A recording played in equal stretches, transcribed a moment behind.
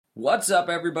What's up,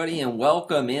 everybody, and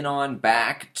welcome in on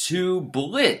back to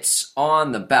Blitz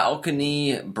on the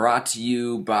Balcony, brought to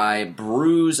you by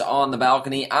Brews on the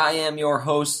Balcony. I am your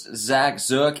host, Zach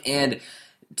Zook, and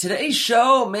today's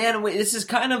show, man, this is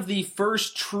kind of the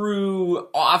first true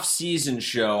off-season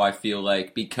show, I feel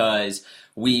like, because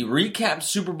we recapped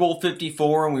Super Bowl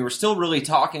 54, and we were still really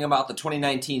talking about the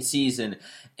 2019 season.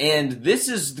 And this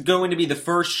is going to be the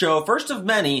first show, first of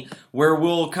many, where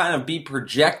we'll kind of be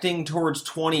projecting towards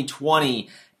 2020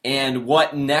 and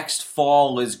what next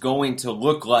fall is going to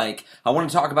look like. I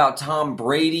want to talk about Tom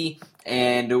Brady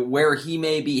and where he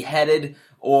may be headed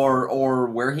or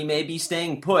where he may be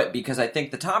staying put, because I think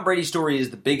the Tom Brady story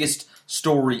is the biggest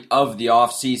story of the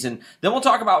offseason. Then we'll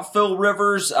talk about Phil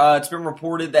Rivers. It's been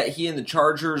reported that he and the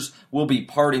Chargers will be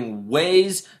parting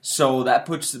ways, so that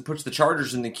puts the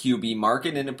Chargers in the QB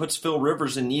market, and it puts Phil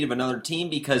Rivers in need of another team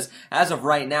because as of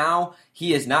right now,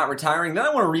 he is not retiring. Then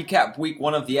I want to recap week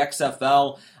one of the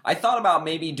XFL. I thought about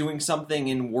maybe doing something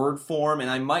in word form, and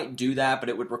I might do that, but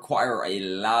it would require a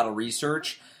lot of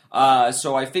research.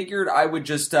 So I figured I would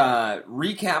just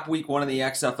recap week one of the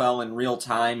XFL in real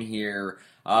time here.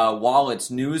 While it's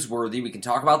newsworthy, we can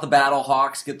talk about the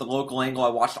Battlehawks, get the local angle. I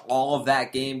watched all of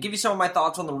that game, give you some of my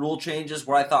thoughts on the rule changes,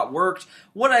 what I thought worked,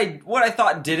 what I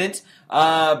thought didn't.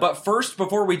 But first,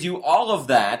 before we do all of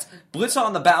that, Blitz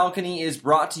on the Balcony is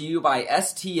brought to you by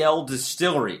STL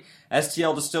Distillery.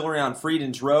 STL Distillery on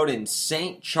Freedom's Road in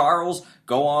St. Charles.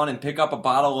 Go on and pick up a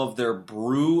bottle of their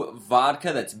Brew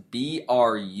Vodka. That's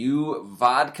BRU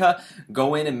Vodka.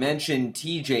 Go in and mention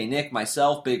TJ, Nick,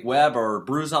 myself, Big Web, or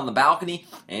Brews on the Balcony,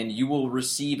 and you will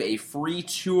receive a free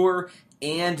tour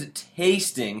and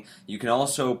tasting. You can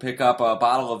also pick up a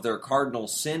bottle of their Cardinal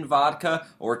Sin vodka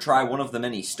or try one of the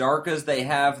many Starkas they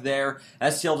have there.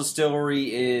 STL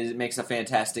Distillery makes a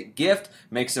fantastic gift,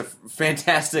 makes a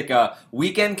fantastic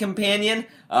weekend companion.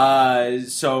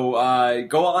 So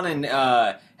go on and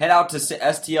head out to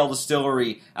STL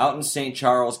Distillery out in St.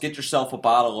 Charles. Get yourself a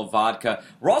bottle of vodka.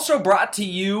 We're also brought to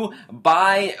you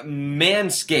by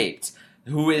Manscaped,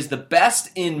 who is the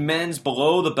best in men's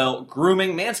below-the-belt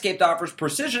grooming. Manscaped offers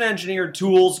precision-engineered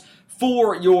tools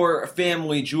for your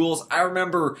family jewels. I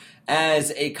remember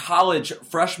as a college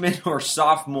freshman or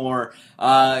sophomore,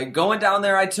 going down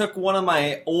there, I took one of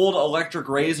my old electric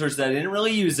razors that I didn't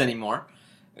really use anymore,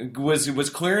 was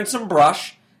clearing some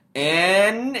brush,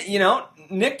 and,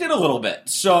 nicked it a little bit.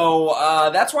 So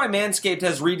that's why Manscaped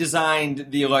has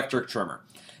redesigned the electric trimmer.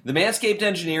 The Manscaped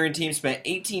engineering team spent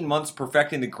 18 months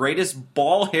perfecting the greatest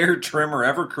ball hair trimmer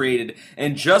ever created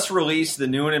and just released the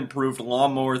new and improved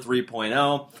Lawnmower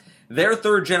 3.0. Their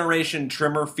third-generation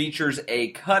trimmer features a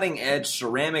cutting-edge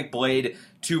ceramic blade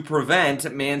to prevent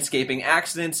manscaping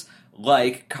accidents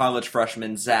like college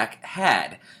freshman Zach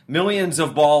had. Millions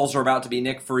of balls are about to be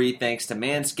nick-free thanks to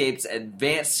Manscaped's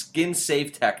advanced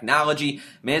skin-safe technology.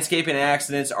 Manscaping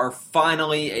accidents are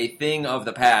finally a thing of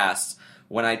the past.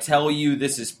 When I tell you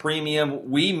this is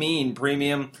premium, we mean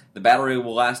premium. The battery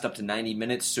will last up to 90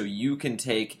 minutes, so you can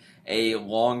take a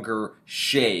longer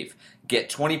shave. Get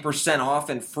 20% off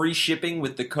and free shipping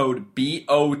with the code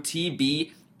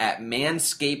BOTB at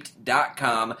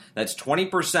manscaped.com. That's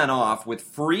 20% off with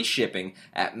free shipping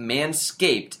at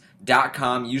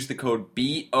manscaped.com. Use the code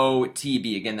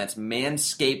BOTB. Again, that's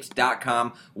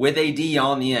manscaped.com with a D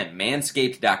on the end.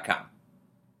 Manscaped.com.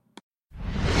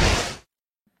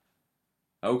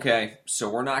 Okay, so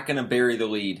we're not going to bury the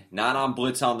lead. Not on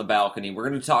Blitz on the Balcony. We're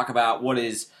going to talk about what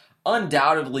is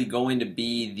undoubtedly going to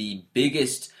be the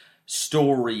biggest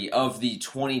story of the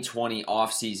 2020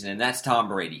 offseason, and that's Tom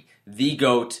Brady, the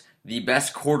GOAT, the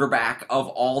best quarterback of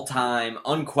all time,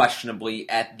 unquestionably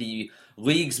at the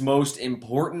league's most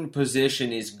important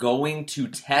position, is going to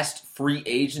test free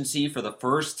agency for the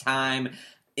first time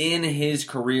in his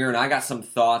career, and I got some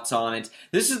thoughts on it.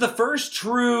 This is the first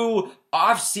true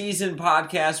off-season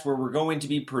podcast where we're going to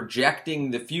be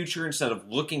projecting the future instead of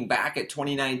looking back at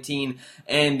 2019,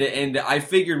 and I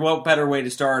figured what better way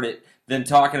to start it than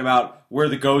talking about where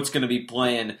the GOAT's going to be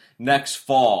playing next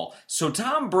fall. So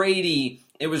Tom Brady,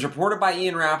 it was reported by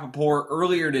Ian Rappaport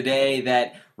earlier today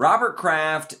that Robert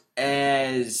Kraft,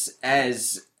 as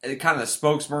kind of the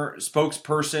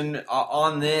spokesperson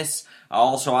on this,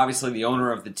 also obviously the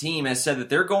owner of the team, has said that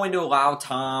they're going to allow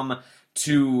Tom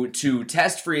to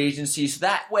test free agency, so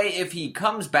that way if he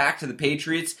comes back to the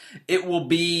Patriots, it will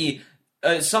be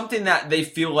something that they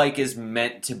feel like is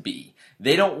meant to be.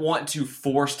 They don't want to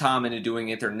force Tom into doing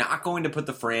it. They're not going to put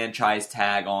the franchise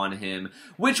tag on him,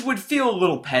 which would feel a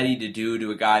little petty to do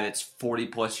to a guy that's 40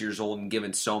 plus years old and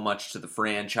given so much to the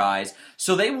franchise.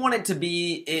 So they want it to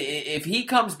be, if he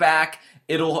comes back,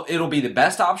 it'll be the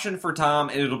best option for Tom,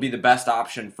 and it'll be the best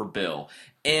option for Bill.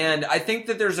 And I think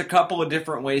that there's a couple of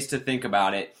different ways to think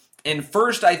about it. And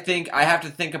first, I think I have to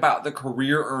think about the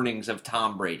career earnings of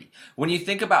Tom Brady. When you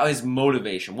think about his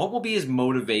motivation, what will be his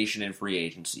motivation in free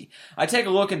agency? I take a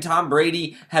look, and Tom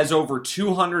Brady has over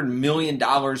 $200 million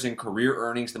in career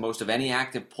earnings, the most of any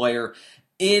active player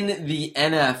in the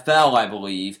NFL, I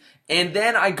believe. And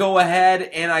then I go ahead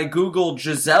and I Google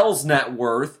Gisele's net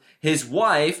worth, his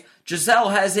wife. Gisele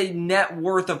has a net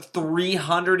worth of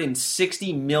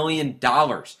 $360 million.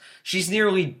 She's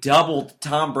nearly doubled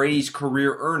Tom Brady's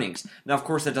career earnings. Now, of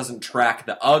course, that doesn't track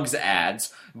the Uggs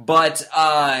ads, but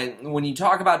when you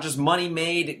talk about just money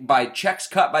made by checks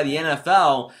cut by the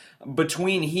NFL,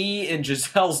 between he and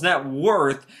Gisele's net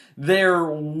worth, they're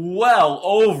well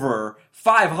over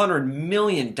 $500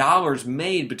 million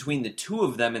made between the two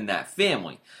of them in that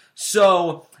family.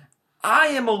 So I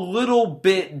am a little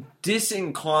bit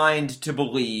disinclined to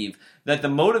believe that the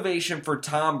motivation for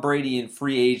Tom Brady in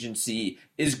free agency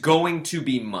is going to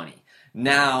be money.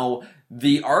 Now,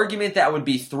 the argument that would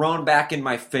be thrown back in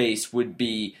my face would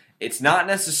be, it's not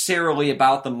necessarily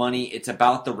about the money, it's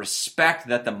about the respect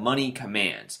that the money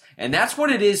commands. And that's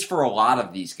what it is for a lot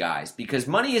of these guys, because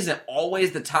money isn't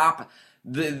always the top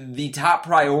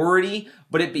priority,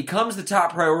 but it becomes the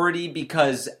top priority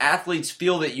because athletes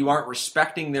feel that you aren't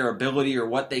respecting their ability or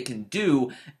what they can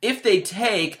do if they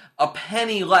take a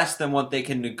penny less than what they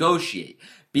can negotiate,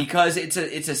 because it's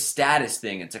a status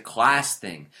thing, it's a class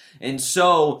thing. And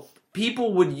so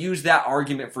people would use that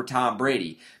argument for Tom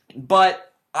Brady. But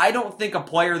I don't think a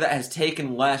player that has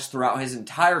taken less throughout his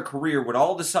entire career would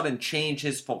all of a sudden change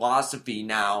his philosophy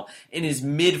now in his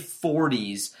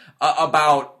mid-40s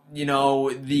about,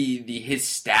 his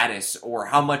status or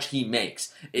how much he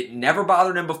makes. It never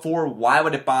bothered him before. Why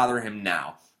would it bother him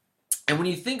now? And when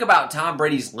you think about Tom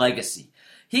Brady's legacy,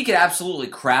 he could absolutely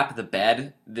crap the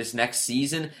bed this next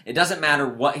season. It doesn't matter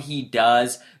what he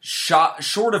does,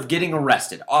 short of getting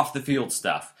arrested, off the field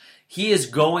stuff. He is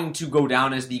going to go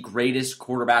down as the greatest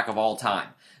quarterback of all time.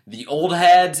 The old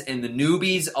heads and the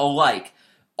newbies alike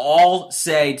all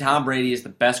say Tom Brady is the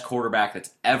best quarterback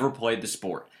that's ever played the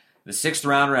sport. The 6th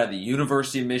rounder at the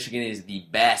University of Michigan is the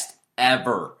best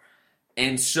ever.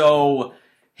 And so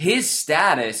his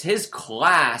status, his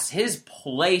class, his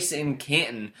place in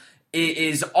Canton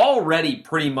is already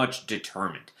pretty much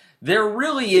determined. There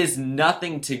really is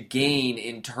nothing to gain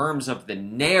in terms of the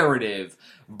narrative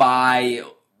by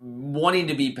wanting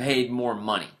to be paid more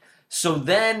money. So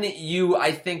then you,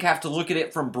 I think, have to look at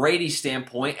it from Brady's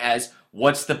standpoint as,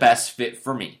 what's the best fit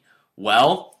for me?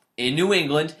 Well, in New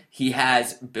England, he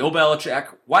has Bill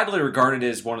Belichick, widely regarded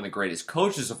as one of the greatest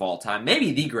coaches of all time,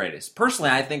 maybe the greatest. Personally,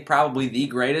 I think probably the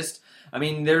greatest. I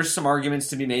mean, there's some arguments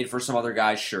to be made for some other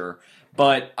guys, sure.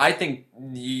 But I think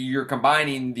you're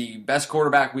combining the best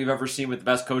quarterback we've ever seen with the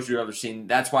best coach we've ever seen.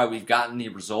 That's why we've gotten the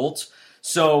results.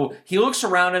 So he looks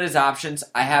around at his options.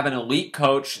 I have an elite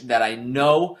coach that I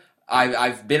know.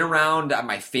 I've been around.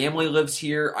 My family lives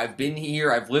here. I've been here.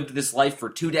 I've lived this life for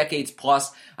 2 decades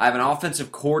plus. I have an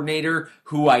offensive coordinator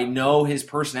who I know his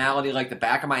personality like the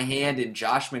back of my hand in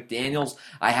Josh McDaniels.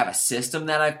 I have a system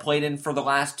that I've played in for the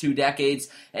last 2 decades.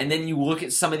 And then you look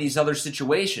at some of these other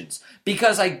situations.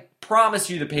 Because I promise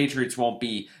you the Patriots won't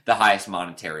be the highest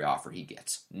monetary offer he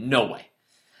gets. No way.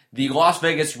 The Las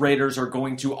Vegas Raiders are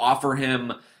going to offer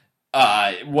him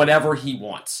whatever he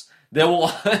wants.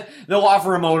 They'll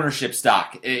offer him ownership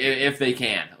stock if they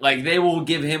can. Like, they will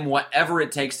give him whatever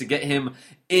it takes to get him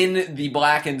in the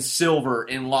black and silver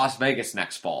in Las Vegas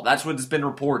next fall. That's what's been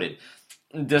reported.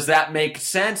 Does that make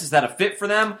sense? Is that a fit for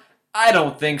them? I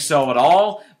don't think so at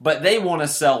all, but they want to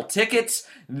sell tickets.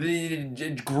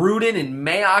 Gruden and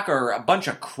Mayock are a bunch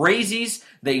of crazies.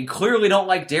 They clearly don't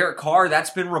like Derek Carr.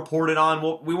 That's been reported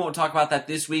on. We won't talk about that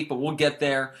this week, but we'll get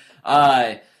there.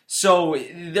 So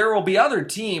there will be other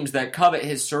teams that covet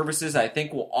his services, I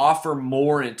think will offer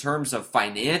more in terms of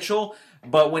financial.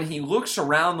 But when he looks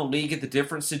around the league at the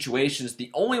different situations,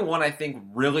 the only one I think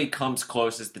really comes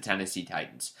close is the Tennessee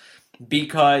Titans.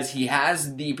 Because he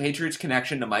has the Patriots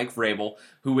connection to Mike Vrabel,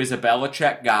 who is a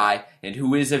Belichick guy and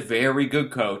who is a very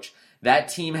good coach. That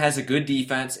team has a good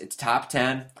defense. It's top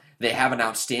 10. They have an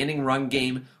outstanding run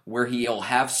game where he'll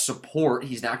have support.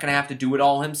 He's not going to have to do it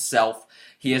all himself.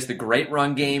 He has the great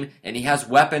run game, and he has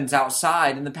weapons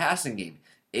outside in the passing game.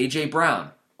 A.J.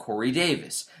 Brown, Corey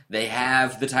Davis. They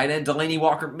have the tight end Delanie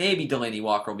Walker. Maybe Delanie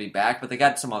Walker will be back, but they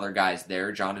got some other guys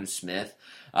there, Jonnu Smith.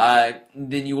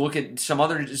 Then you look at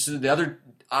the other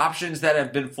options that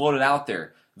have been floated out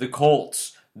there. The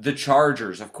Colts, the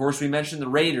Chargers. Of course, we mentioned the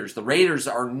Raiders. The Raiders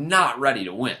are not ready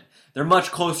to win. They're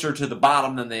much closer to the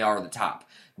bottom than they are the top.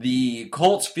 The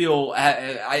Colts feel,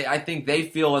 I think they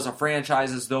feel as a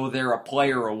franchise as though they're a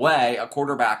player away, a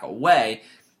quarterback away,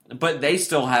 but they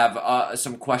still have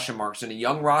some question marks and a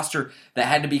young roster that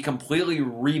had to be completely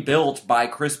rebuilt by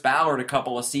Chris Ballard a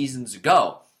couple of seasons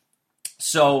ago.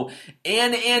 So,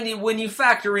 and when you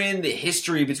factor in the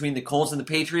history between the Colts and the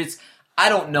Patriots, I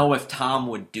don't know if Tom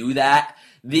would do that.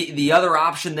 The other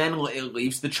option then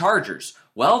leaves the Chargers.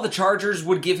 Well, the Chargers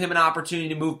would give him an opportunity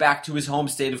to move back to his home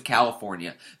state of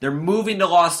California. They're moving to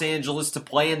Los Angeles to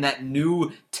play in that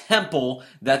new temple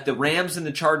that the Rams and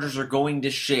the Chargers are going to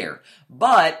share.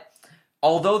 But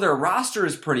although their roster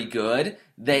is pretty good,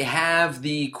 they have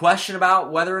the question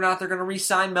about whether or not they're going to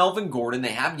re-sign Melvin Gordon. They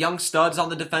have young studs on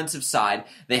the defensive side.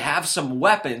 They have some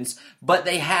weapons, but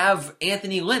they have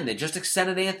Anthony Lynn. They just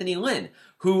extended Anthony Lynn,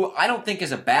 who I don't think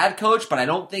is a bad coach, but I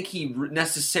don't think he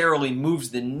necessarily moves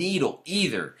the needle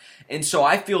either. And so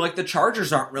I feel like the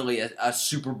Chargers aren't really a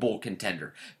Super Bowl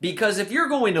contender. Because if you're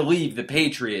going to leave the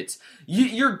Patriots,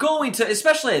 you're going to,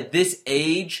 especially at this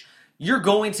age, you're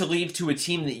going to leave to a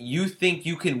team that you think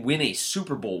you can win a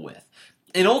Super Bowl with.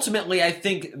 And ultimately, I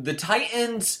think the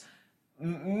Titans,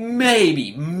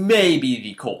 maybe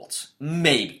the Colts,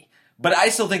 maybe. But I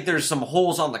still think there's some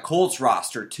holes on the Colts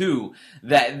roster, too,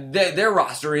 that their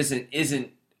roster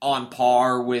isn't on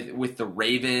par with the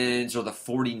Ravens or the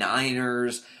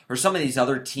 49ers or some of these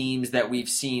other teams that we've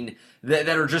seen that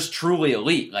are just truly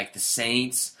elite, like the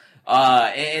Saints.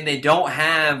 And they don't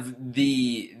have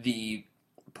the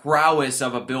prowess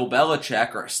of a Bill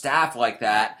Belichick or a staff like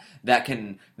that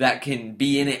can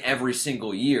be in it every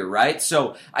single year, right?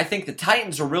 So I think the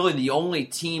Titans are really the only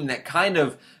team that kind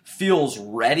of feels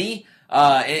ready,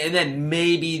 and then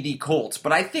maybe the Colts.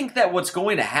 But I think that what's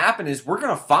going to happen is we're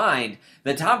going to find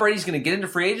that Tom Brady's going to get into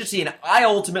free agency, and I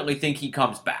ultimately think he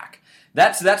comes back.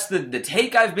 That's the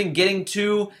take I've been getting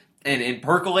to and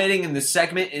percolating in this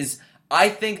segment is I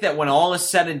think that when all is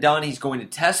said and done, he's going to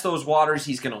test those waters.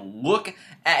 He's going to look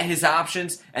at his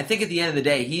options. I think at the end of the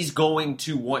day, he's going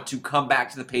to want to come back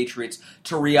to the Patriots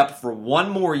to re-up for one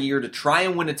more year to try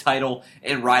and win a title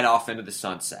and ride off into the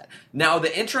sunset. Now,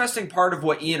 the interesting part of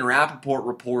what Ian Rappaport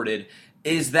reported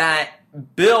is that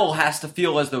Bill has to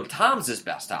feel as though Tom's his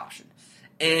best option.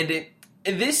 And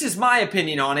this is my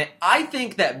opinion on it. I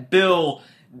think that Bill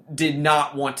did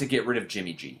not want to get rid of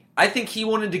Jimmy G. I think he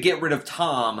wanted to get rid of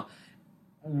Tom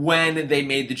when they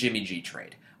made the Jimmy G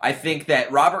trade. I think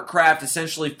that Robert Kraft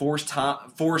essentially forced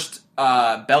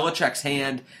Belichick's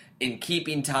hand in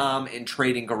keeping Tom and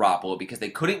trading Garoppolo because they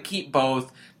couldn't keep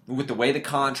both with the way the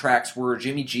contracts were.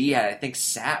 Jimmy G had, I think,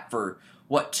 sat for,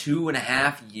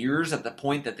 2.5 years at the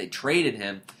point that they traded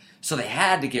him. So they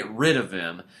had to get rid of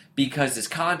him because his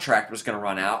contract was going to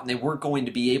run out and they weren't going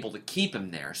to be able to keep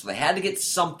him there. So they had to get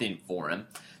something for him.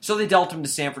 So they dealt him to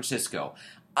San Francisco.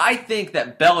 I think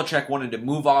that Belichick wanted to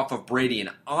move off of Brady and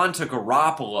onto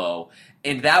Garoppolo,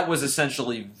 and that was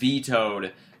essentially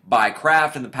vetoed by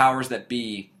Kraft and the powers that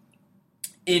be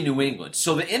in New England.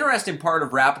 So the interesting part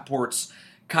of Rappaport's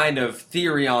kind of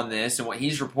theory on this and what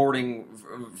he's reporting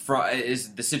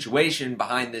is the situation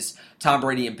behind this Tom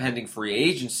Brady impending free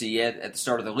agency at the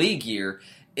start of the league year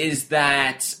is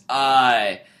that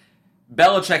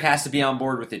Belichick has to be on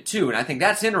board with it too. And I think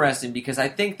that's interesting because I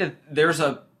think that there's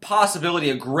a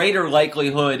possibility, a greater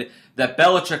likelihood that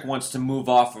Belichick wants to move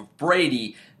off of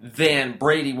Brady than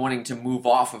Brady wanting to move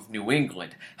off of New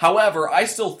England. However, I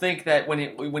still think that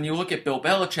when you look at Bill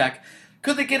Belichick,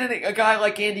 could they get a guy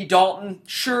like Andy Dalton?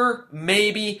 Sure,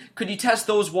 maybe. Could you test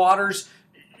those waters?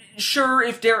 Sure,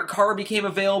 if Derek Carr became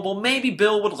available, maybe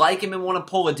Bill would like him and want to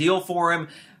pull a deal for him.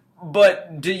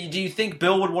 But do you think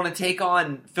Bill would want to take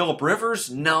on Phillip Rivers?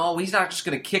 No, he's not just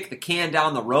going to kick the can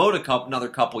down the road another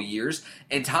couple years.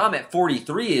 And Tom at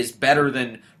 43 is better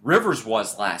than Rivers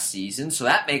was last season, so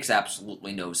that makes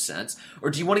absolutely no sense. Or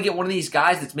do you want to get one of these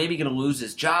guys that's maybe going to lose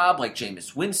his job, like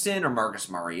Jameis Winston or Marcus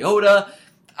Mariota?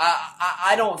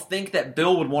 I don't think that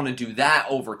Bill would want to do that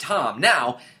over Tom.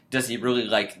 Now, does he really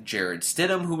like Jared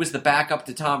Stidham, who was the backup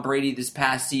to Tom Brady this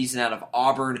past season out of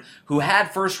Auburn, who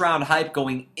had first-round hype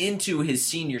going into his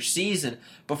senior season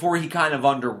before he kind of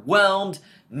underwhelmed?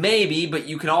 Maybe, but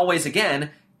you can always,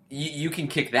 again, you can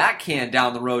kick that can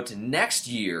down the road to next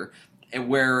year, and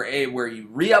where you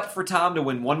re-up for Tom to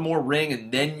win one more ring,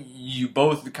 and then you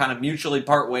both kind of mutually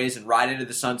part ways and ride into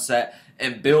the sunset,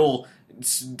 and Bill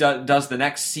does the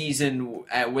next season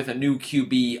with a new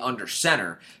QB under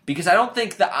center, because I don't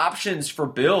think the options for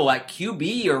Bill at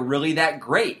QB are really that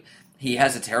great. He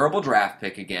has a terrible draft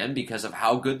pick again because of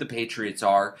how good the Patriots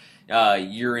are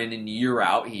year in and year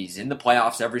out. He's in the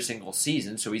playoffs every single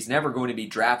season, so he's never going to be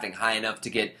drafting high enough to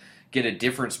get a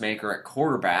difference maker at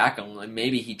quarterback.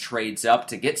 Maybe he trades up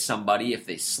to get somebody if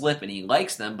they slip and he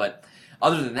likes them, but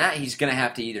other than that, he's going to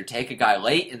have to either take a guy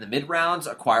late in the mid-rounds,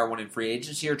 acquire one in free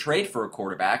agency, or trade for a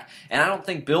quarterback. And I don't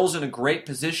think Bill's in a great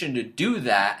position to do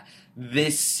that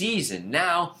this season.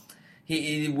 Now,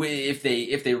 if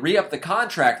they re-up the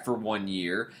contract for 1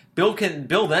 year, Bill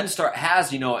then has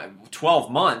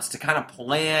 12 months to kind of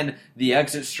plan the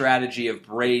exit strategy of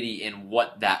Brady and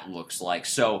what that looks like.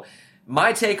 So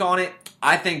my take on it,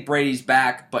 I think Brady's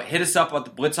back, but hit us up at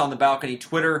the Blitz on the Balcony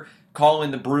Twitter. Call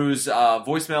in the Brews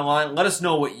voicemail line. Let us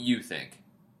know what you think.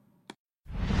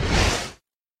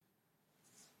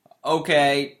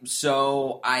 Okay,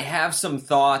 so I have some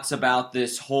thoughts about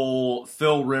this whole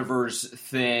Phil Rivers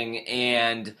thing,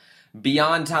 and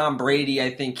beyond Tom Brady,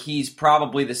 I think he's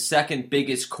probably the second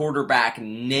biggest quarterback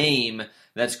name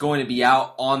that's going to be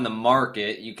out on the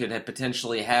market. You could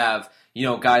potentially have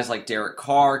guys like Derek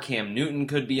Carr, Cam Newton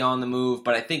could be on the move,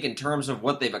 but I think in terms of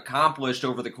what they've accomplished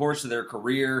over the course of their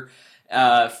career,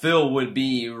 Phil would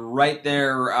be right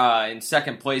there in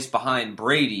second place behind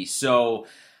Brady. So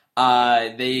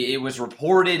it was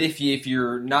reported, if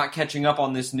you're not catching up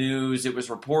on this news, it was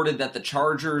reported that the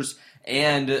Chargers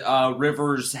and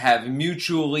Rivers have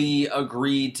mutually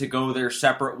agreed to go their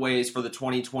separate ways for the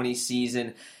 2020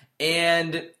 season.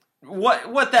 And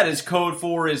what that is code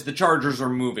for is the Chargers are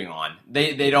moving on.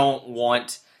 They don't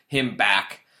want him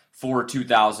back for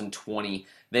 2020.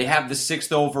 They have the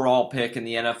 6th overall pick in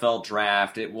the NFL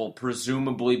draft. It will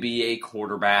presumably be a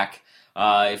quarterback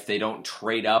if they don't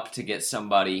trade up to get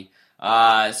somebody.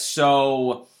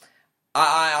 So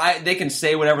they can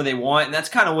say whatever they want, and that's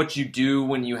kind of what you do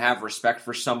when you have respect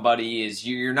for somebody, is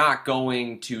you're not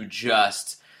going to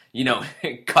just,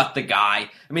 cut the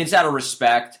guy. I mean, it's out of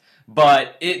respect.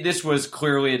 But this was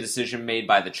clearly a decision made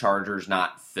by the Chargers,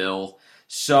 not Phil.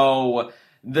 So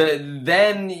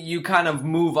then you kind of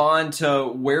move on to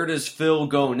where does Phil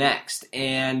go next?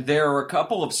 And there are a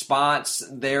couple of spots.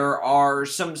 There are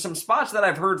some spots that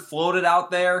I've heard floated out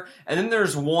there. And then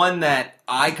there's one that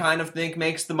I kind of think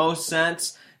makes the most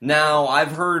sense. Now,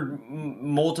 I've heard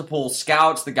multiple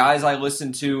scouts, the guys I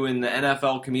listen to in the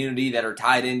NFL community that are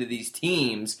tied into these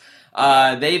teams,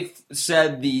 they've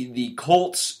said the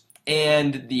Colts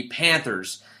and the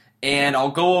Panthers. And I'll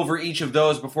go over each of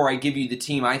those before I give you the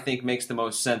team I think makes the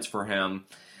most sense for him.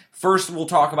 First, we'll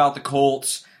talk about the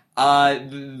Colts.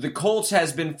 The Colts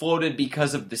has been floated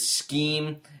because of the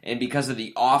scheme and because of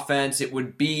the offense. It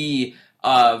would be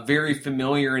very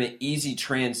familiar and an easy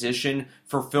transition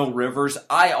for Phil Rivers.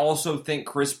 I also think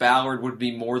Chris Ballard would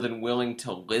be more than willing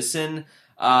to listen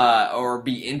or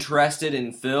be interested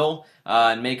in Phil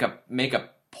and make a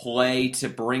play to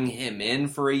bring him in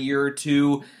for a year or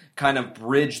two, kind of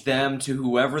bridge them to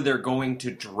whoever they're going to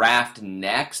draft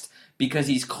next, because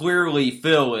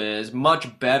Phil is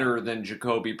much better than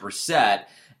Jacoby Brissett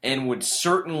and would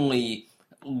certainly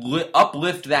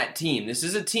uplift that team. This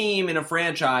is a team in a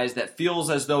franchise that feels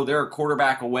as though they're a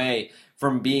quarterback away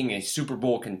from being a Super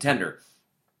Bowl contender.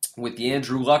 With the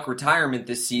Andrew Luck retirement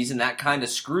this season, that kind of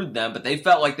screwed them, but they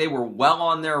felt like they were well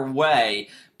on their way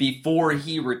before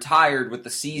he retired with the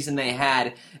season they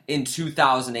had in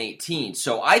 2018.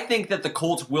 So I think that the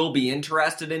Colts will be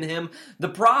interested in him. The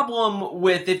problem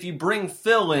with if you bring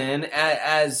Phil in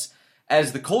as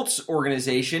the Colts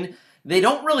organization, they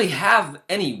don't really have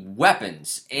any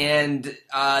weapons, and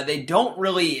they don't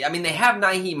really, they have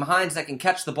Nyheim Hines that can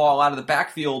catch the ball out of the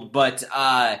backfield, but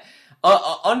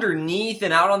underneath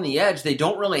and out on the edge, they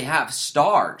don't really have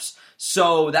stars.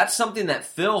 So that's something that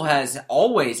Phil has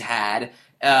always had,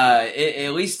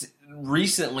 at least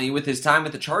recently with his time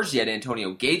with the Chargers. He had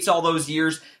Antonio Gates all those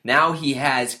years. Now he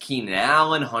has Keenan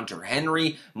Allen, Hunter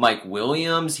Henry, Mike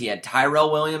Williams. He had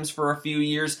Tyrell Williams for a few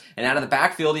years. And out of the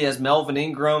backfield, he has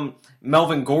Melvin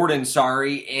Gordon,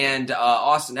 and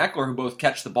Austin Eckler, who both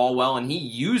catch the ball well. And he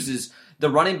uses the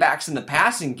running backs in the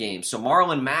passing game. So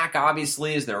Marlon Mack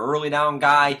obviously is their early down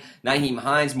guy. Nyheim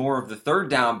Hines more of the third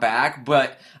down back.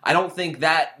 But I don't think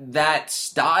that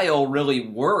style really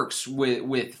works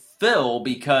with Phil,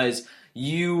 because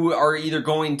you are either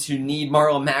going to need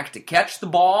Marlon Mack to catch the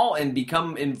ball and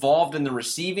become involved in the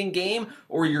receiving game,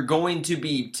 or you're going to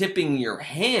be tipping your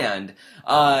hand.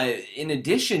 In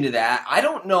addition to that, I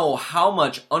don't know how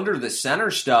much under the center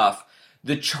stuff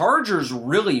the Chargers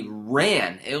really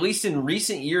ran, at least in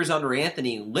recent years under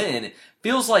Anthony Lynn.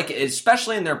 Feels like,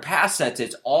 especially in their pass sets,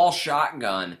 it's all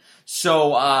shotgun.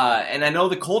 So, and I know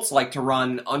the Colts like to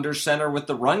run under center with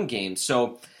the run game.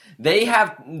 So they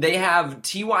have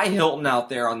T.Y. Hilton out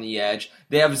there on the edge.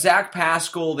 They have Zach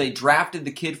Pascal. They drafted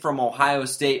the kid from Ohio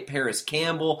State, Paris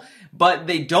Campbell. But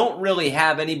they don't really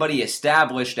have anybody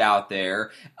established out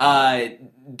there.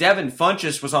 Devin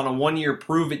Funchess was on a one-year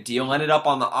prove-it deal, ended up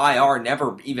on the IR,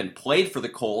 never even played for the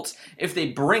Colts. If they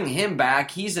bring him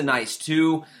back, he's a nice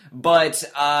two. But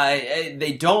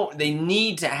they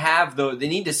need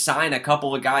to sign a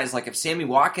couple of guys. Like if Sammy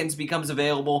Watkins becomes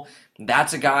available,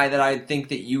 that's a guy that I think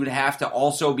that you would have to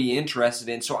also be interested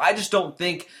in. So I just don't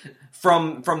think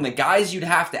from the guys you'd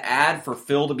have to add for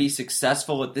Phil to be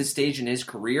successful at this stage in his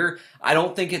career, I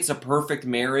don't think it's a perfect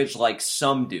marriage like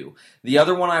some do. The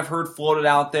other one I've heard floated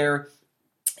out there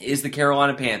is the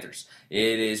Carolina Panthers.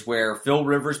 It is where Phil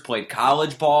Rivers played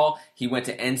college ball. He went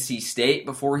to NC State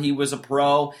before he was a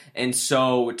pro. And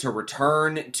so to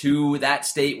return to that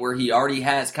state where he already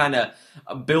has kind of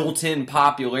a built-in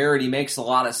popularity makes a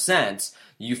lot of sense.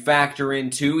 You factor in,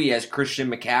 too, he has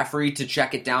Christian McCaffrey to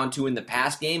check it down to in the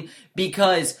pass game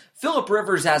because Phillip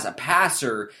Rivers as a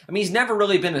passer, I mean, he's never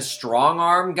really been a strong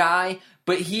arm guy,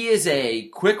 but he is a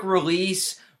quick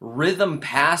release, rhythm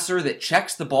passer that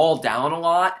checks the ball down a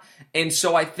lot. And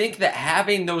so I think that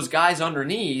having those guys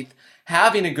underneath,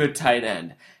 having a good tight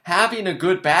end, having a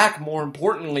good back, more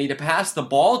importantly, to pass the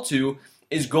ball to,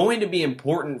 is going to be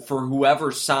important for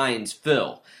whoever signs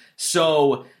Phil.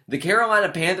 So the Carolina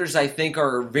Panthers, I think,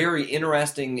 are very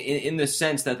interesting in the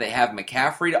sense that they have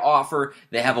McCaffrey to offer.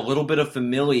 They have a little bit of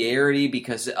familiarity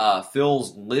because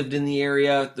Phil's lived in the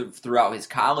area throughout his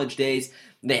college days.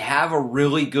 They have a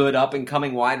really good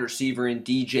up-and-coming wide receiver in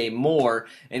DJ Moore,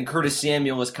 and Curtis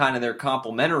Samuel is kind of their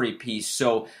complementary piece.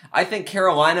 So I think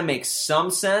Carolina makes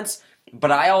some sense,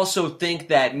 but I also think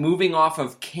that moving off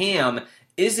of Cam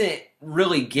isn't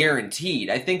really guaranteed.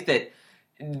 I think that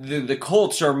the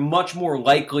Colts are much more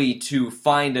likely to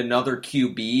find another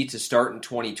QB to start in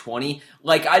 2020.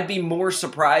 Like, I'd be more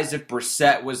surprised if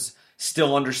Brissett was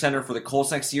still under center for the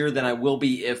Colts next year than I will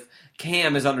be if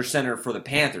Cam is under center for the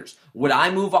Panthers. Would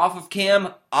I move off of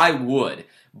Cam? I would.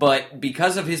 But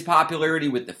because of his popularity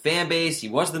with the fan base, he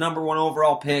was the number one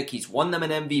overall pick. He's won them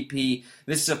an MVP.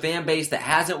 This is a fan base that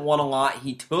hasn't won a lot.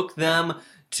 He took them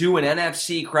to an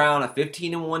NFC crown, a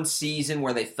 15-1 season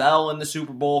where they fell in the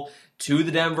Super Bowl to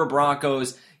the Denver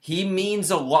Broncos. He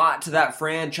means a lot to that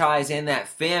franchise and that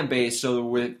fan base. So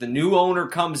when the new owner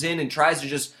comes in and tries to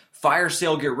just fire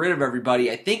sale, get rid of everybody,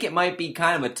 I think it might be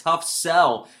kind of a tough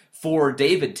sell for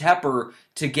David Tepper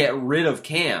to get rid of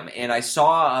Cam. And I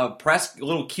saw a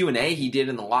little Q&A he did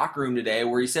in the locker room today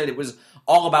where he said it was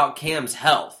all about Cam's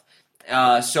health.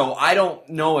 So I don't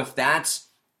know if that's,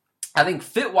 I think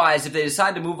fit-wise, if they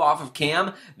decide to move off of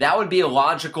Cam, that would be a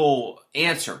logical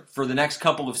answer for the next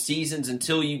couple of seasons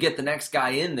until you get the next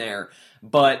guy in there.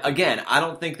 But again, I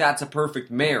don't think that's a perfect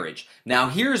marriage. Now,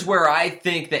 here's where I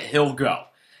think that he'll go.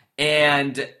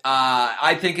 And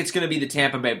I think it's going to be the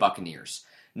Tampa Bay Buccaneers.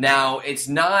 Now, it's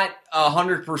not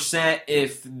 100%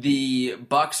 if the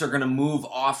Bucs are going to move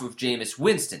off of Jameis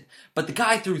Winston. But the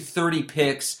guy threw 30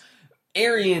 picks.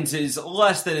 Arians is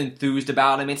less than enthused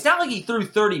about him. It's not like he threw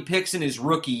 30 picks in his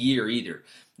rookie year either.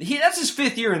 That's his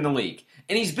fifth year in the league.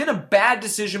 And he's been a bad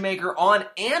decision maker on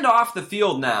and off the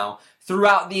field now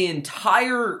throughout the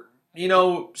entire,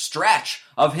 stretch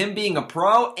of him being a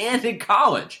pro and in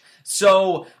college.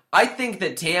 So I think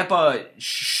that Tampa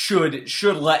should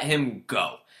let him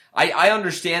go. I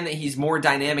understand that he's more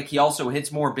dynamic. He also hits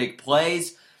more big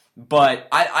plays. But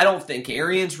I don't think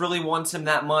Arians really wants him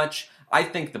that much. I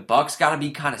think the Bucs got to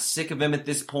be kind of sick of him at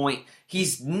this point.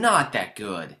 He's not that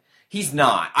good. He's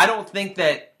not. I don't think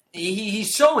that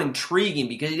he's so intriguing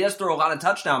because he does throw a lot of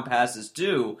touchdown passes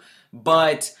too,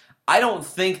 but I don't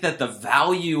think that the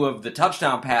value of the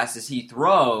touchdown passes he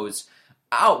throws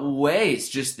outweighs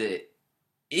just the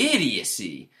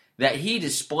idiocy that he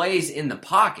displays in the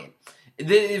pocket.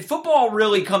 The football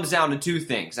really comes down to two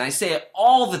things, and I say it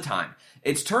all the time.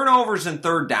 It's turnovers and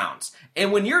third downs.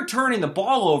 And when you're turning the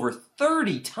ball over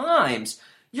 30 times,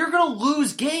 you're going to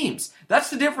lose games.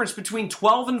 That's the difference between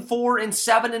 12-4 and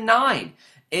 7-9.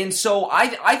 And so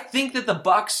I think that the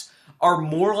Bucs are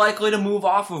more likely to move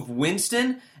off of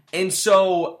Winston. And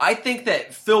so I think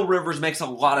that Phil Rivers makes a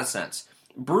lot of sense.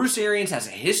 Bruce Arians has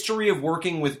a history of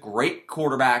working with great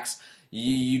quarterbacks.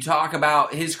 You talk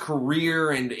about his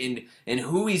career and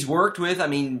who he's worked with. I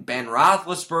mean, Ben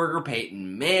Roethlisberger,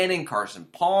 Peyton Manning, Carson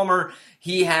Palmer.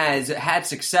 He has had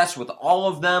success with all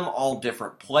of them, all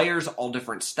different players, all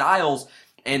different styles.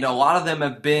 and a lot of them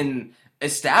have been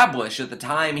established at the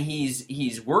time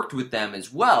he's worked with them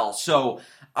as well. So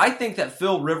I think that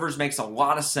Phil Rivers makes a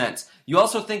lot of sense. You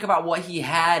also think about what he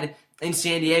had in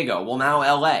San Diego, well now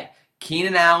LA.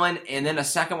 Keenan Allen, and then a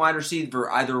second wide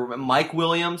receiver, either Mike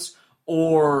Williams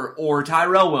or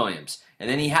Tyrell Williams. And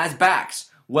then he has backs.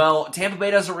 Well, Tampa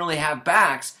Bay doesn't really have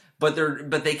backs, but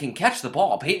they can catch the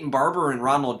ball. Peyton Barber and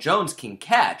Ronald Jones can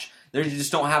catch. They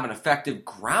just don't have an effective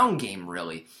ground game,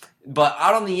 really. But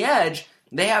out on the edge,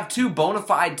 they have two bona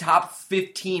fide top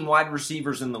 15 wide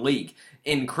receivers in the league,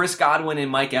 in Chris Godwin and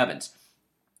Mike Evans.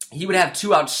 He would have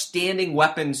two outstanding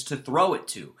weapons to throw it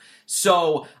to.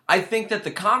 So I think that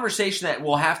the conversation that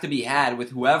will have to be had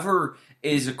with whoever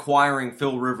is acquiring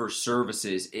Phil Rivers'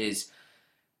 services is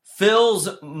Phil's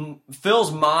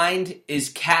mind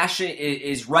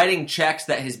is writing checks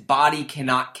that his body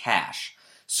cannot cash.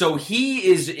 So he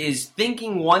is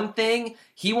thinking one thing,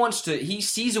 he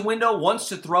sees a window, wants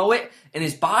to throw it, and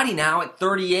his body now at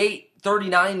 38,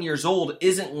 39 years old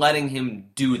isn't letting him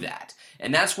do that.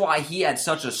 And that's why he had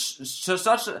such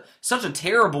a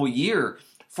terrible year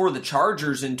for the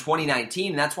Chargers in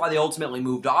 2019, and that's why they ultimately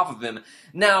moved off of him.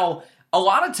 Now, a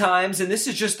lot of times, and this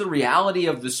is just the reality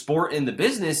of the sport and the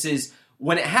business, is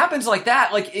when it happens like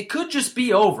that, like it could just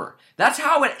be over. That's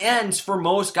how it ends for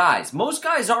most guys. Most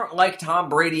guys aren't like Tom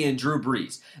Brady and Drew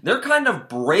Brees. They're kind of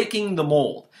breaking the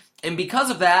mold. And because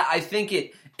of that, I think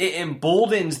it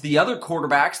emboldens the other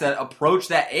quarterbacks that approach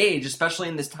that age, especially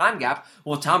in this time gap.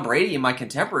 Well, Tom Brady and my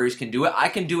contemporaries can do it. I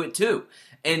can do it too.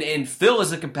 And Phil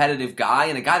is a competitive guy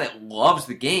and a guy that loves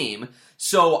the game.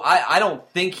 So I don't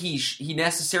think he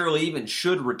necessarily even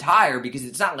should retire, because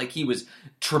it's not like he was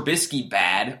Trubisky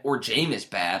bad or Jameis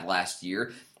bad last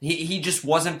year. He just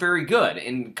wasn't very good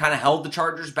and kind of held the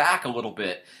Chargers back a little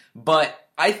bit. But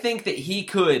I think that he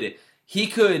could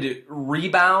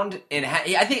rebound, and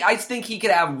I think he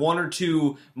could have one or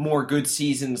two more good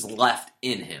seasons left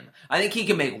in him. I think he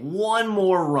can make one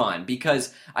more run,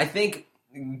 because I think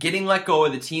getting let go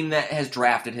of the team that has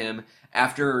drafted him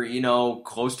after,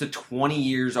 close to 20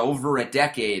 years, over a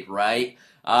decade, right?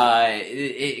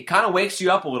 It kind of wakes you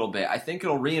up a little bit. I think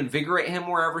it'll reinvigorate him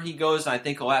wherever he goes, and I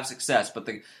think he'll have success. But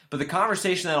the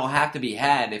conversation that'll have to be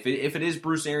had, if it is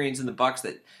Bruce Arians and the Bucs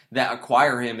that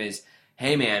acquire him, is,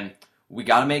 hey man, we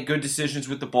got to make good decisions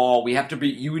with the ball.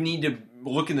 You need to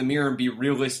look in the mirror and be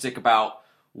realistic about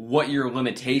what your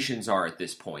limitations are at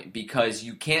this point, because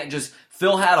you can't just.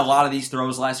 Phil had a lot of these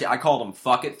throws last year. I called them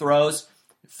fuck it throws.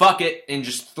 Fuck it, and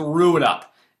just threw it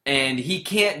up. And he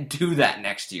can't do that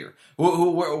next year.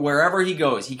 Wherever he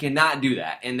goes, he cannot do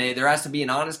that. And there has to be an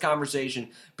honest conversation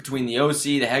between the OC,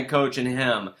 the head coach, and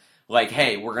him. Like,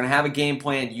 hey, we're going to have a game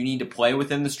plan. You need to play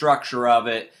within the structure of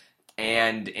it,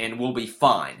 and we'll be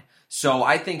fine. So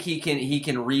I think he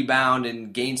can rebound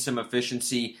and gain some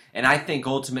efficiency, and I think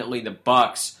ultimately the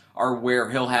Bucs are where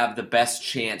he'll have the best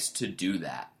chance to do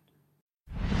that.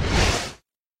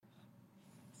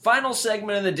 Final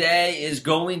segment of the day is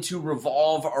going to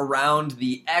revolve around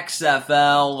the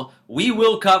XFL. We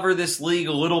will cover this league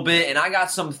a little bit, and I got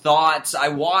some thoughts. I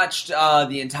watched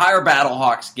the entire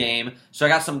Battlehawks game, so I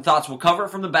got some thoughts. We'll cover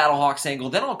it from the Battlehawks angle,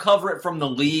 then I'll cover it from the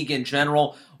league in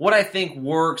general, what I think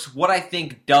works, what I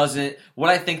think doesn't,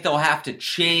 what I think they'll have to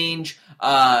change,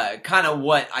 kind of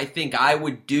what I think I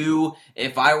would do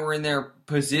if I were in their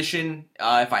position,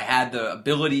 if I had the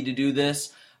ability to do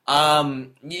this. I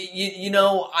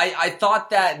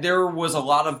thought that there was a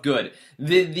lot of good.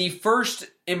 The first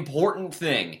important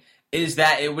thing is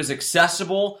that it was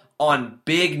accessible on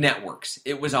big networks.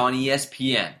 It was on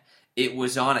ESPN.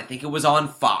 I think it was on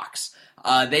Fox.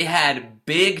 They had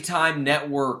big-time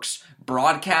networks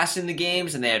broadcasting the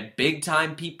games, and they had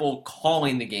big-time people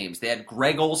calling the games. They had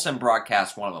Greg Olsen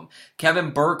broadcast one of them.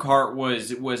 Kevin Burkhardt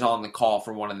was on the call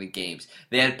for one of the games.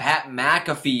 They had Pat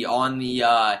McAfee on the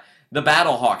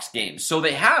Battlehawks games. So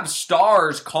they have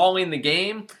stars calling the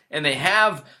game, and they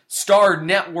have star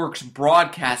networks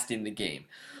broadcasting the game.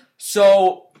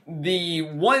 So the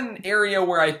one area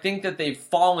where I think that they've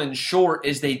fallen short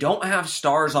is they don't have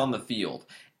stars on the field.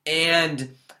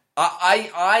 And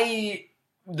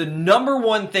the number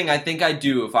one thing I think I'd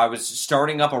do if I was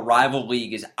starting up a rival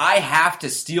league is I have to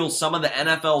steal some of the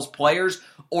NFL's players,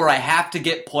 or I have to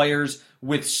get players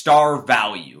with star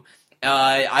value.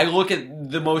 I look at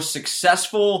the most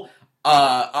successful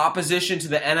opposition to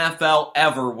the NFL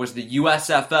ever was the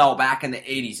USFL back in the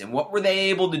 80s. And what were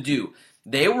they able to do?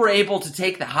 They were able to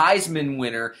take the Heisman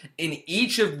winner in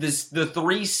each of the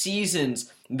 3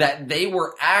 seasons that they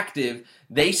were active.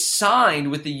 They signed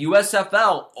with the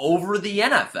USFL over the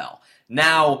NFL.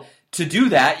 Now, to do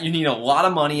that, you need a lot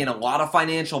of money and a lot of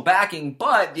financial backing,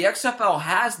 but the XFL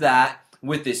has that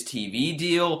with this TV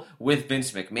deal, with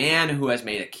Vince McMahon, who has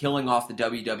made a killing off the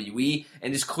WWE,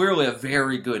 and is clearly a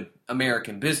very good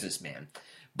American businessman.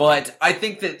 But I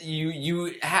think that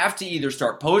you have to either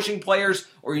start poaching players,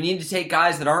 or you need to take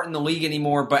guys that aren't in the league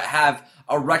anymore but have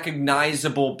a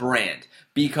recognizable brand.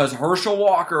 Because Herschel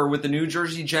Walker with the New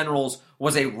Jersey Generals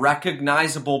was a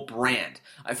recognizable brand.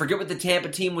 I forget what the Tampa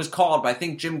team was called, but I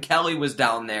think Jim Kelly was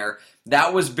down there.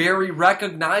 That was very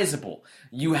recognizable.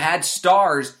 You had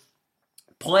stars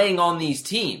playing on these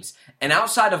teams. And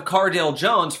outside of Cardale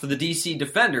Jones for the DC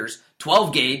Defenders,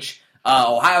 12-gauge,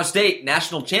 Ohio State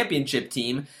national championship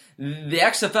team, the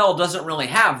XFL doesn't really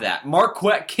have that.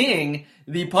 Marquette King,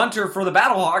 the punter for the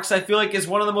Battlehawks, I feel like is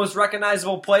one of the most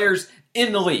recognizable players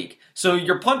in the league. So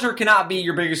your punter cannot be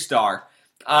your biggest star.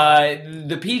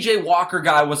 The PJ Walker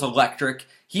guy was electric.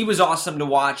 He was awesome to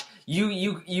watch.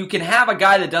 You can have a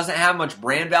guy that doesn't have much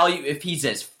brand value if he's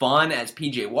as fun as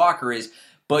PJ Walker is,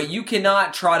 but you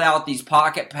cannot trot out these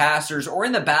pocket passers, or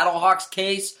in the Battlehawks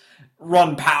case,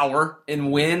 run power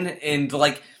and win and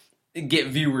get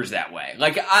viewers that way.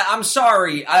 I'm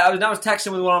sorry. I was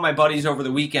texting with one of my buddies over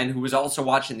the weekend who was also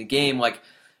watching the game.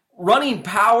 Running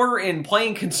power and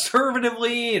playing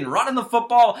conservatively and running the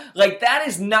football, that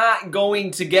is not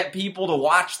going to get people to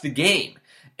watch the game.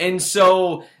 And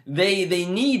so they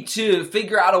need to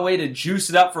figure out a way to juice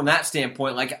it up from that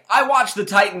standpoint. I watch the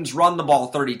Titans run the ball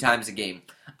 30 times a game.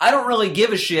 I don't really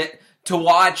give a shit to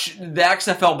watch the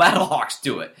XFL Battlehawks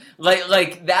do it.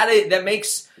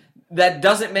 That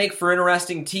doesn't make for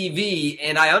interesting TV,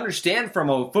 and I understand from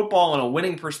a football and a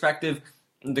winning perspective,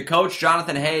 the coach,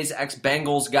 Jonathan Hayes,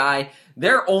 ex-Bengals guy,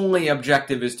 their only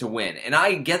objective is to win. And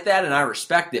I get that and I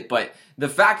respect it, but the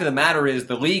fact of the matter is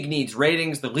the league needs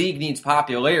ratings, the league needs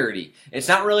popularity. It's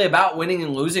not really about winning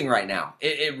and losing right now.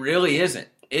 It really isn't.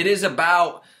 It is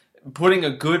about putting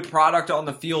a good product on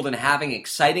the field and having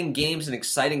exciting games and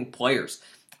exciting players.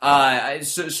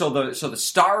 So the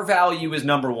star value is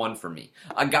number one for me.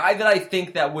 A guy that I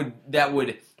think that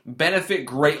would benefit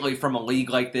greatly from a league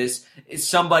like this is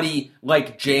somebody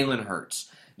like Jalen Hurts.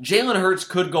 Jalen Hurts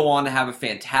could go on to have a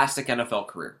fantastic NFL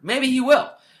career. Maybe he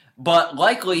will. But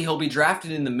likely he'll be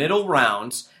drafted in the middle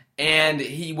rounds, and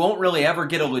he won't really ever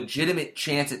get a legitimate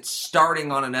chance at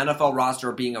starting on an NFL roster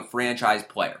or being a franchise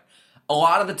player. A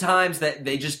lot of the times that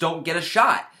they just don't get a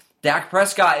shot. Dak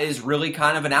Prescott is really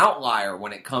kind of an outlier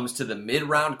when it comes to the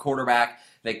mid-round quarterback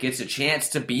that gets a chance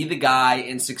to be the guy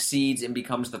and succeeds and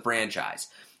becomes the franchise.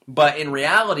 But in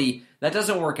reality, that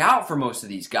doesn't work out for most of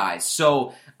these guys.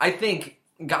 So I think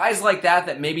guys like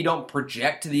that maybe don't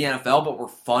project to the NFL but were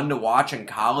fun to watch in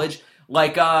college,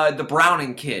 like the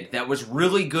Browning kid that was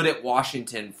really good at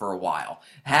Washington for a while,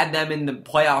 had them in the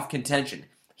playoff contention.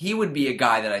 He would be a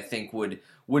guy that I think would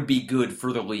be good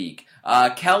for the league.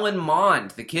 Kellen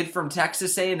Mond, the kid from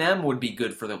Texas A&M, would be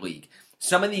good for the league.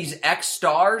 Some of these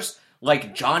ex-stars,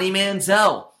 like Johnny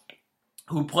Manziel,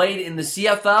 who played in the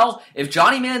CFL. If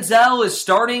Johnny Manziel is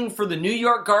starting for the New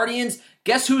York Guardians,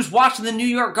 guess who's watching the New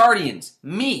York Guardians?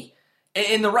 Me.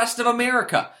 And the rest of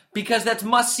America. Because that's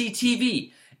must-see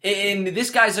TV. And this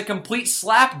guy's a complete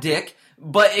slapdick.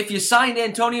 But if you signed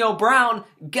Antonio Brown,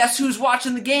 guess who's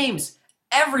watching the games?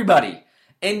 Everybody.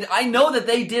 And I know that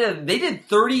they did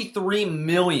 $33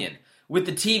 million with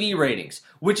the TV ratings,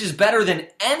 which is better than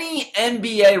any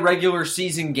NBA regular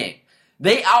season game.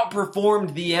 They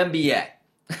outperformed the NBA.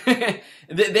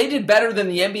 They did better than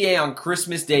the NBA on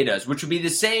Christmas Day does, which would be the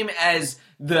same as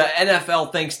the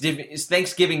NFL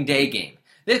Thanksgiving Day game.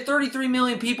 They had 33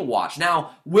 million people watch.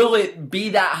 Now, will it be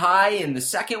that high in the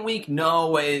second week?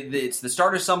 No, it's the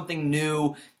start of something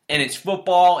new, and it's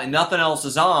football, and nothing else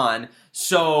is on,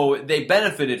 so they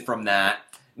benefited from that.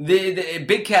 The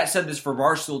Big Cat said this for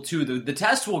Barstool too. The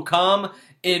test will come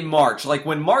in March.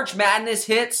 When March Madness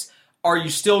hits, are you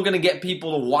still going to get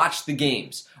people to watch the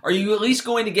games? Are you at least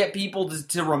going to get people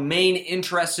to remain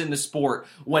interested in the sport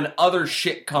when other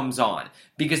shit comes on?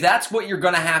 Because that's what you're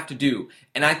going to have to do.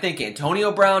 And I think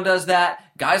Antonio Brown does that.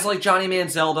 Guys like Johnny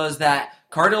Manziel does that.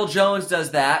 Cardale Jones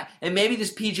does that. And maybe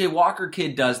this PJ Walker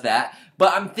kid does that.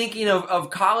 But I'm thinking of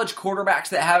college quarterbacks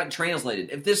that haven't translated.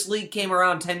 If this league came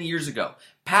around 10 years ago,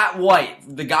 Pat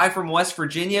White, the guy from West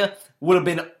Virginia, would have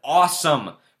been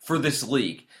awesome for this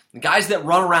league. Guys that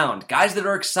run around, guys that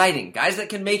are exciting, guys that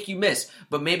can make you miss,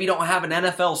 but maybe don't have an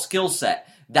NFL skill set.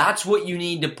 That's what you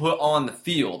need to put on the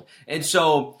field. And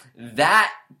so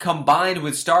that combined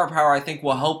with star power, I think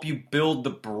will help you build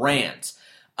the brands.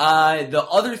 The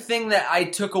other thing that I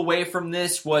took away from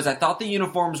this was I thought the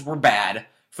uniforms were bad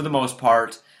for the most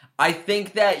part. I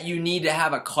think that you need to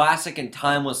have a classic and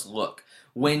timeless look.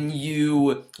 When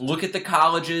you look at the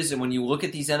colleges and when you look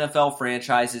at these NFL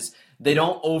franchises, they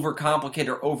don't overcomplicate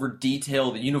or over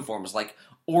detail the uniforms. Like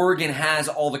Oregon has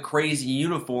all the crazy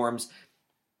uniforms,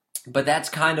 but that's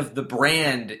kind of the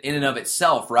brand in and of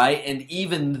itself, right? And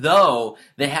even though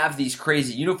they have these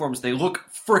crazy uniforms, they look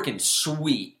freaking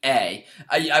sweet,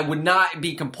 I would not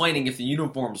be complaining if the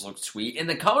uniforms looked sweet. And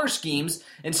the color schemes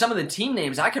and some of the team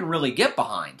names I can really get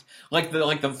behind. Like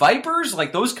the Vipers,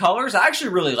 like those colors, I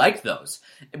actually really like those.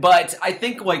 But I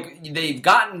think like they've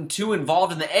gotten too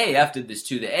involved, and the AAF did this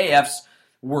too. The AAFs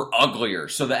were uglier.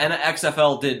 So the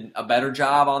XFL did a better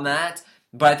job on that.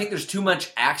 But I think there's too much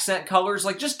accent colors.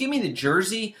 Like, just give me the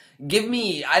jersey, give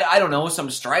me, I don't know, some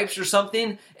stripes or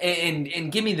something,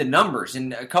 and give me the numbers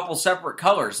in a couple separate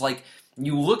colors. Like,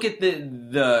 you look at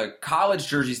the college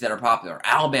jerseys that are popular,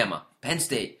 Alabama, Penn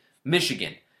State,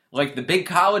 Michigan. Like, the big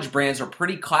college brands are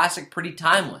pretty classic, pretty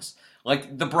timeless.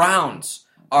 Like, the Browns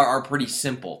are pretty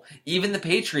simple. Even the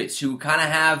Patriots, who kind of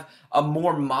have a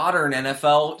more modern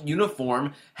NFL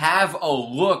uniform, have a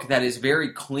look that is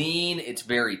very clean. It's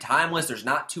very timeless. There's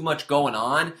not too much going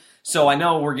on. So I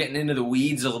know we're getting into the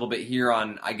weeds a little bit here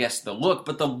on, I guess, the look.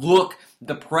 But the look,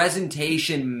 the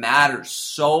presentation matters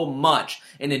so much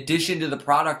in addition to the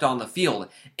product on the field.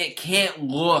 It can't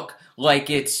look like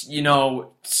it's,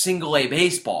 single A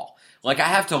baseball. Like, I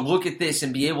have to look at this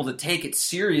and be able to take it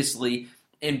seriously.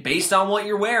 And based on what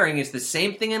you're wearing, it's the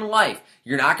same thing in life.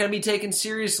 You're not going to be taken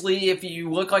seriously if you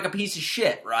look like a piece of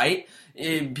shit, right?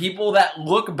 People that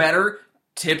look better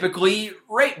typically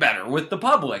rate better with the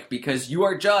public because you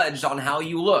are judged on how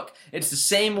you look. It's the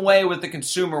same way with the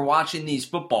consumer watching these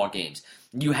football games.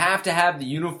 You have to have the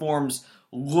uniforms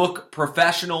look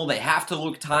professional. They have to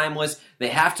look timeless. They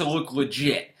have to look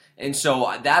legit. And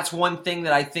so that's one thing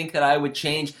that I think that I would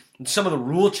change. Some of the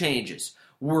rule changes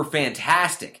were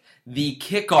fantastic. The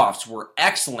kickoffs were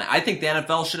excellent. I think the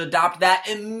NFL should adopt that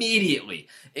immediately.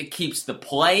 It keeps the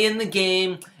play in the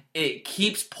game. It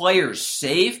keeps players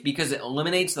safe because it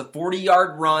eliminates the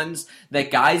 40-yard runs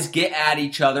that guys get at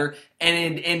each other,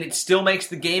 and it still makes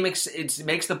the game. It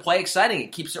makes the play exciting.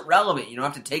 It keeps it relevant. You don't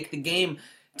have to take the game,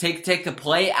 take the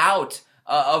play out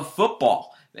of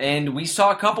football. And we saw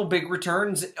a couple big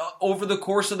returns over the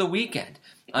course of the weekend.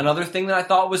 Another thing that I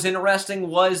thought was interesting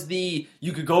was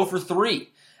you could go for 3.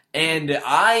 And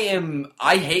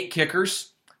I hate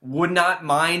kickers, would not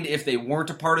mind if they weren't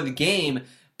a part of the game,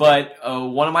 but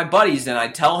one of my buddies, and I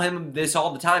tell him this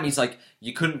all the time, he's like,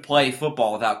 you couldn't play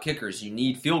football without kickers, you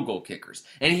need field goal kickers.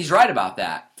 And he's right about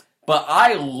that. But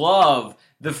I love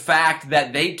the fact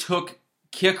that they took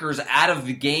kickers out of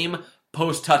the game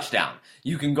post-touchdown.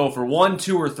 You can go for 1,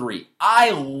 2, or 3.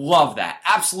 I love that.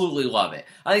 Absolutely love it.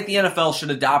 I think the NFL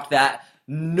should adopt that.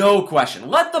 No question.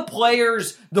 Let the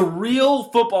players, the real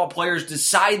football players,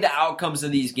 decide the outcomes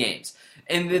of these games.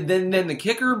 And then the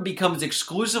kicker becomes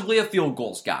exclusively a field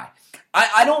goals guy.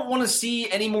 I don't want to see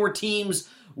any more teams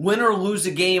win or lose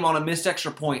a game on a missed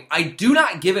extra point. I do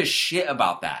not give a shit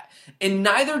about that. And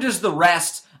neither does the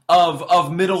rest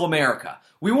of middle America.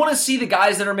 We want to see the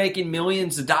guys that are making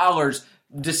millions of dollars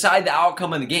decide the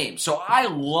outcome of the game. So I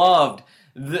loved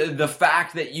the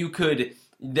fact that you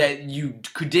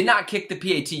did not kick the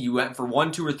PAT. You went for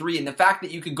 1, 2, or 3. And the fact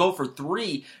that you could go for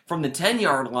 3 from the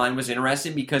 10-yard line was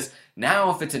interesting because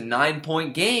now if it's a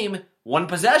 9-point game, 1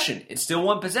 possession. It's still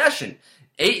 1 possession.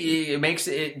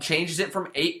 It changes it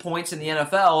from 8 points in the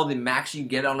NFL. The max you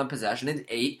get on a possession is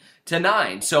 8 to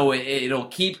 9. So it'll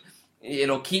keep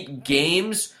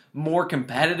games more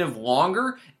competitive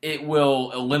longer. It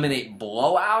will eliminate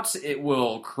blowouts. It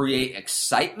will create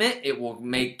excitement. It will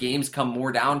make games come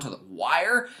more down to the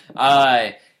wire.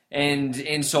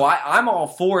 And so I'm all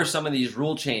for some of these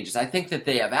rule changes. I think that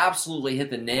they have absolutely hit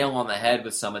the nail on the head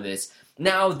with some of this.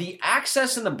 Now, the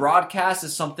access in the broadcast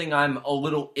is something I'm a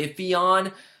little iffy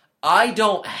on. I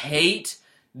don't hate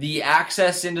the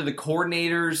access into the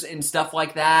coordinators and stuff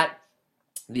like that.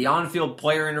 The on-field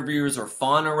player interviews are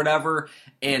fun or whatever,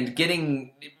 and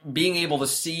being able to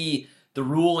see the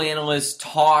rule analysts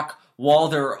talk while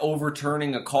they're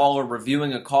overturning a call or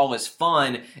reviewing a call is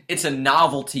fun. It's a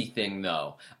novelty thing,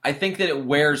 though. I think that it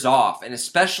wears off, and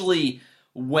especially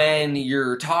when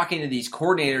you're talking to these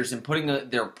coordinators and putting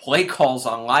their play calls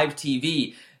on live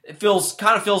TV, it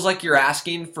kind of feels like you're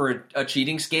asking for a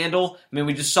cheating scandal. I mean,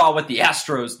 we just saw what the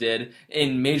Astros did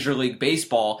in Major League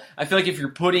Baseball. I feel like if you're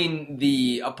putting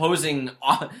these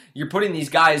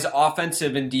guys'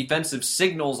 offensive and defensive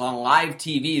signals on live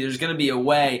TV, there's going to be a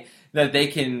way that they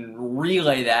can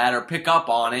relay that or pick up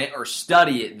on it or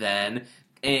study it then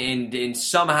and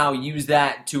somehow use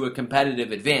that to a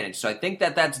competitive advantage. So I think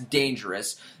that that's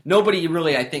dangerous. Nobody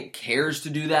really, I think, cares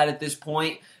to do that at this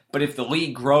point. But if the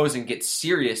league grows and gets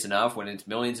serious enough, when it's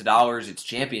millions of dollars, it's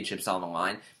championships on the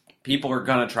line, People are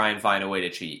going to try and find a way to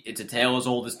cheat. It's a tale as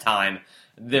old as time.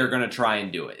 They're going to try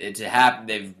and do it.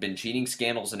 They've been cheating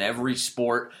scandals in every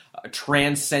sport,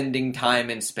 transcending time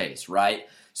and space, right?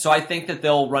 So I think that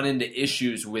they'll run into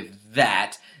issues with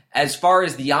that. As far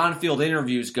as the on-field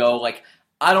interviews go, like,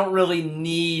 I don't really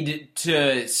need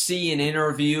to see an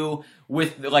interview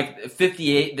with, like,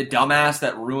 58, the dumbass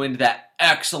that ruined that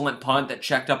excellent punt that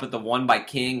checked up at the one by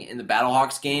King in the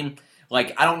Battlehawks game.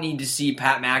 Like, I don't need to see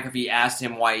Pat McAfee ask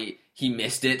him why he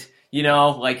missed it. You know,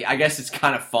 like, I guess it's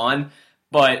kind of fun,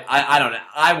 but I don't know.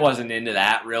 I wasn't into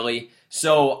that, really.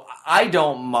 So I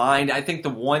don't mind. I think the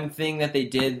one thing that they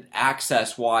did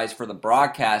access-wise for the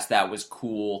broadcast that was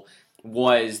cool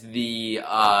was the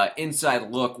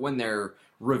inside look when they're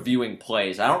reviewing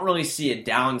plays. I don't really see a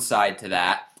downside to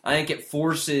that. I think it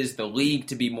forces the league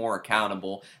to be more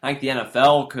accountable. I think the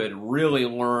NFL could really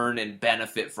learn and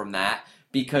benefit from that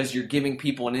because you're giving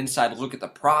people an inside look at the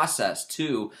process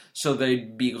too, so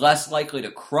they'd be less likely to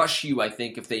crush you, I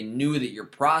think, if they knew that your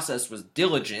process was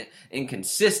diligent and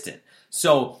consistent.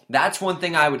 So that's one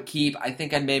thing I would keep. I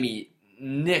think I'd maybe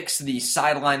nix the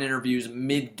sideline interviews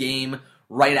mid-game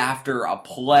right after a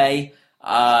play.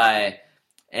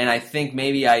 And I think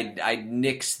maybe I'd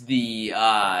nix the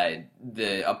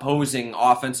opposing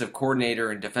offensive coordinator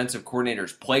and defensive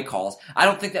coordinator's play calls. I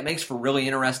don't think that makes for really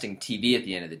interesting TV at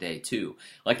the end of the day, too.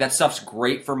 Like, that stuff's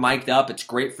great for mic'd up. It's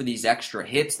great for these extra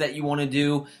hits that you want to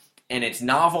do. And it's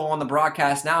novel on the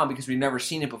broadcast now because we've never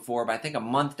seen it before. But I think a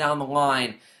month down the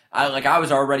line, I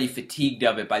was already fatigued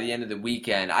of it by the end of the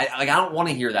weekend. I don't want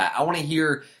to hear that. I want to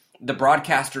hear the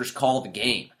broadcasters call the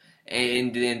game.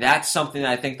 And that's something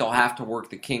that I think they'll have to work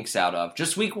the kinks out of.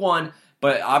 Just week one,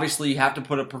 but obviously you have to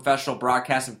put a professional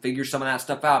broadcast and figure some of that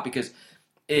stuff out because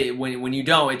when you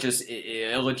don't, it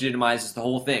illegitimizes the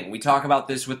whole thing. We talk about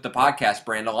this with the podcast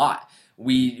brand a lot.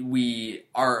 We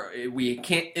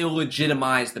can't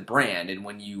illegitimize the brand, and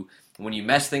when you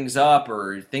mess things up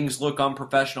or things look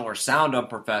unprofessional or sound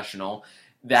unprofessional,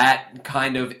 that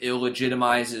kind of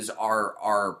illegitimizes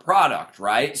our product,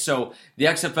 right? So the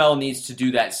XFL needs to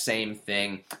do that same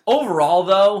thing. Overall,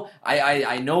 though,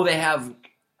 I know they have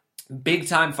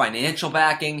big-time financial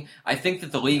backing. I think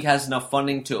that the league has enough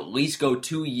funding to at least go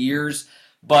 2 years.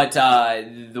 But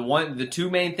the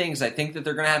two main things I think that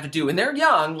they're going to have to do, and they're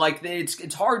young, like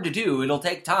it's hard to do. It'll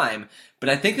take time, but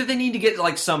I think that they need to get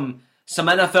like some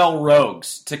NFL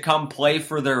rogues to come play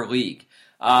for their league.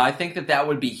 I think that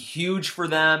would be huge for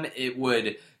them. It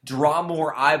would draw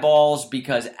more eyeballs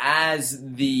because as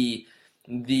the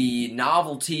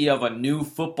novelty of a new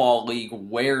football league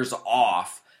wears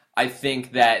off, I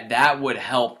think that would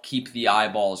help keep the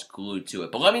eyeballs glued to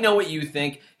it. But let me know what you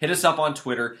think. Hit us up on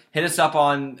Twitter. Hit us up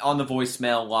on the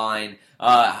voicemail line.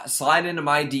 Slide into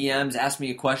my DMs. Ask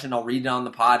me a question. I'll read it on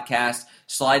the podcast.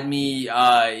 Slide me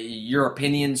your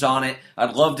opinions on it.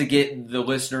 I'd love to get the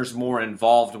listeners more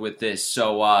involved with this.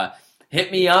 So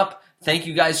hit me up. Thank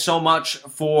you guys so much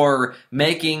for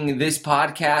making this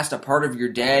podcast a part of your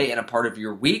day and a part of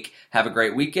your week. Have a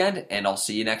great weekend, and I'll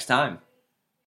see you next time.